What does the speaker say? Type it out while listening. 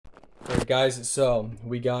Alright guys, so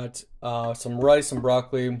we got some rice, some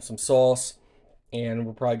broccoli, some sauce, and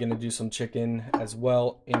we're probably going to do some chicken as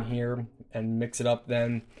well in here and mix it up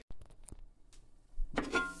then.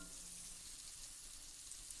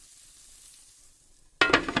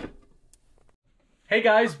 Hey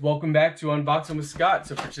guys, welcome back to Unboxing with Scott.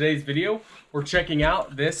 So for today's video, we're checking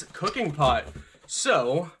out this cooking pot.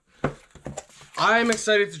 So, I'm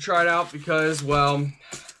excited to try it out because, well,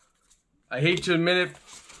 I hate to admit it,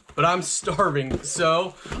 but I'm starving.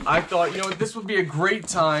 So I thought, you know, this would be a great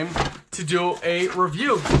time to do a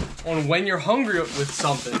review on when you're hungry with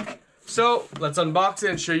something. So let's unbox it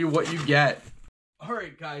and show you what you get. All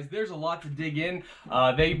right, guys, there's a lot to dig in.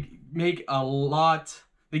 They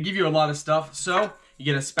give you a lot of stuff. So you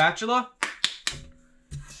get a spatula,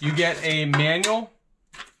 you get a manual,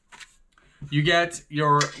 you get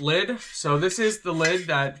your lid. So this is the lid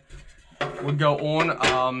that would go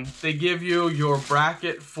on. They give you your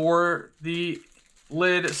bracket for the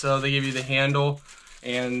lid, so they give you the handle,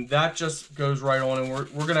 and that just goes right on, and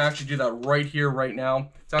we're gonna actually do that right here, right now.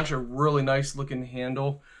 It's actually a really nice looking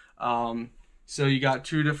handle. So you got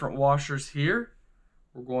two different washers here.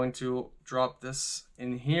 We're going to drop this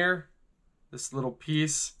in here, this little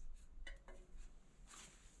piece.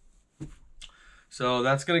 So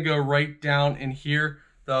that's gonna go right down in here.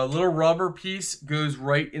 The little rubber piece goes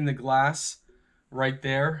right in the glass, right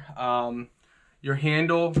there. Your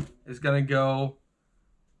handle is gonna go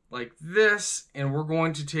like this, and we're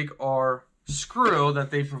going to take our screw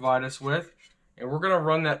that they provide us with, and we're gonna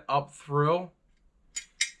run that up through.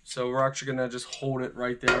 So we're actually gonna just hold it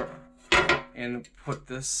right there and put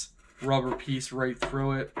this rubber piece right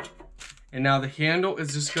through it. And now the handle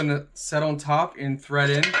is just gonna set on top and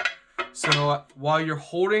thread in. So while you're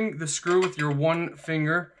holding the screw with your one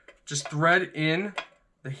finger, just thread in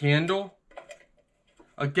the handle.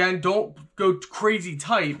 Again, don't go crazy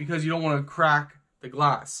tight because you don't want to crack the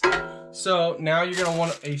glass. So now you're going to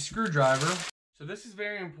want a screwdriver. So this is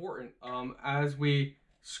very important. As we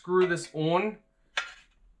screw this on,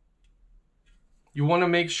 you want to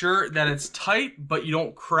make sure that it's tight, but you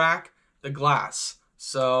don't crack the glass.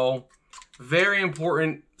 So very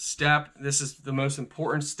important step. This is the most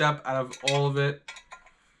important step out of all of it.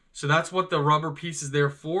 So that's what the rubber piece is there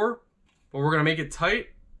for, but we're gonna make it tight.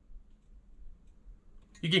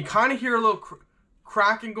 You can kind of hear a little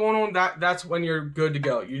cracking going on. That's when you're good to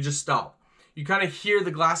go. You just stop. You kind of hear the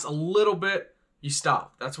glass a little bit, you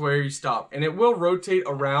stop. That's where you stop. And it will rotate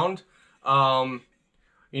around.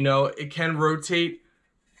 You know, it can rotate,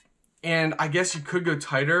 and I guess you could go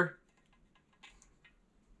tighter.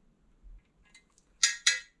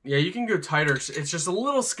 Yeah, you can go tighter. It's just a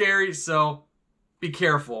little scary, so be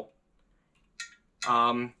careful.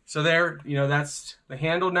 So there, you know, that's the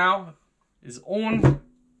handle now is on.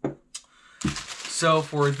 So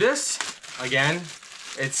for this, again,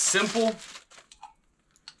 it's simple.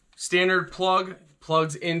 Standard plug,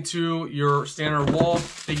 plugs into your standard wall.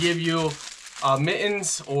 They give you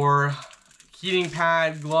mittens or heating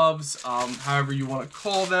pad, gloves, however you want to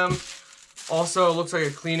call them. Also, it looks like a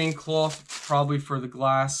cleaning cloth, probably for the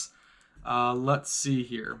glass. Let's see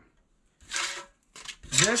here.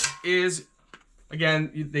 This is,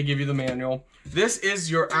 again, they give you the manual. This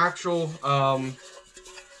is your actual,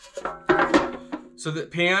 so the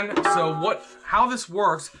pan. So how this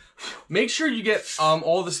works, make sure you get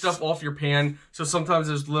all the stuff off your pan. So sometimes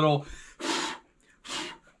there's little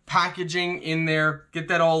packaging in there. Get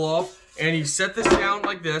that all off. And you set this down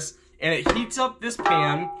like this, and it heats up this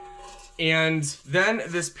pan. And then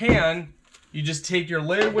this pan, you just take your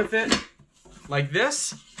lid with it like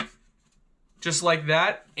this, just like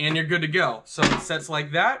that, and you're good to go. So it sets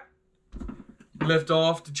like that. Lift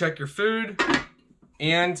off to check your food,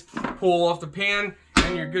 and pull off the pan,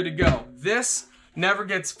 and you're good to go. This never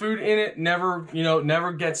gets food in it, never, you know,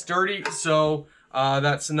 never gets dirty. So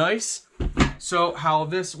that's nice. So how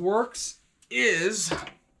this works is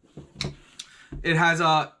it has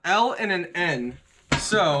a L and an N.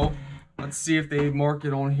 So let's see if they mark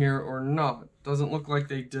it on here or not. Doesn't look like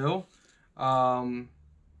they do. But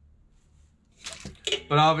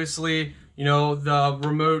obviously, you know, the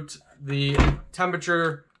remote, the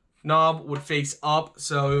temperature knob would face up,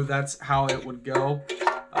 so that's how it would go.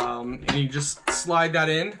 And you just slide that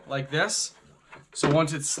in like this. So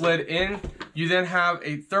once it's slid in, you then have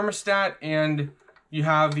a thermostat, and you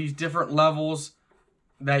have these different levels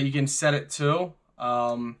that you can set it to.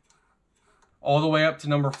 All the way up to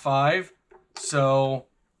number 5. So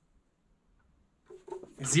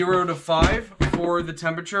 0 to 5 for the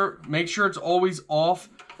temperature. Make sure it's always off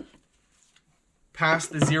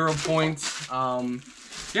past the 0 point.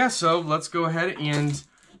 Yeah, so let's go ahead and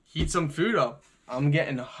heat some food up. I'm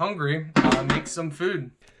getting hungry. Make some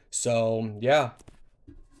food. So yeah,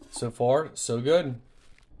 so far so good.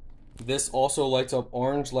 This also lights up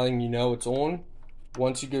orange, letting you know it's on.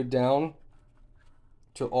 Once you go down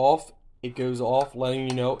to off, it goes off, letting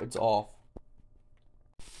you know it's off.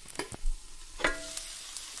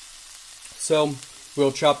 So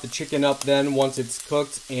we'll chop the chicken up then once it's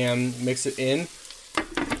cooked and mix it in.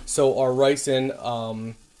 So our rice and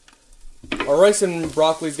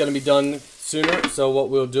broccoli is going to be done sooner. So what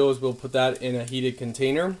we'll do is we'll put that in a heated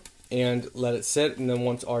container and let it sit. And then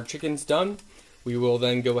once our chicken's done, we will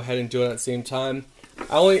then go ahead and do it at the same time.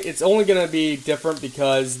 It's only going to be different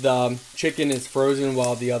because the chicken is frozen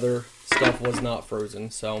while the other stuff was not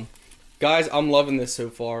frozen. So guys, I'm loving this so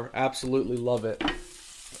far. Absolutely love it.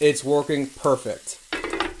 It's working perfect.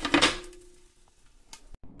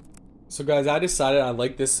 So guys, I decided I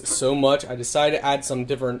like this so much. I decided to add some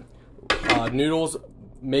different noodles,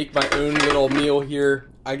 make my own little meal here.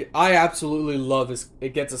 I absolutely love this.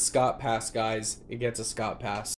 It gets a Scott pass, guys. It gets a Scott pass.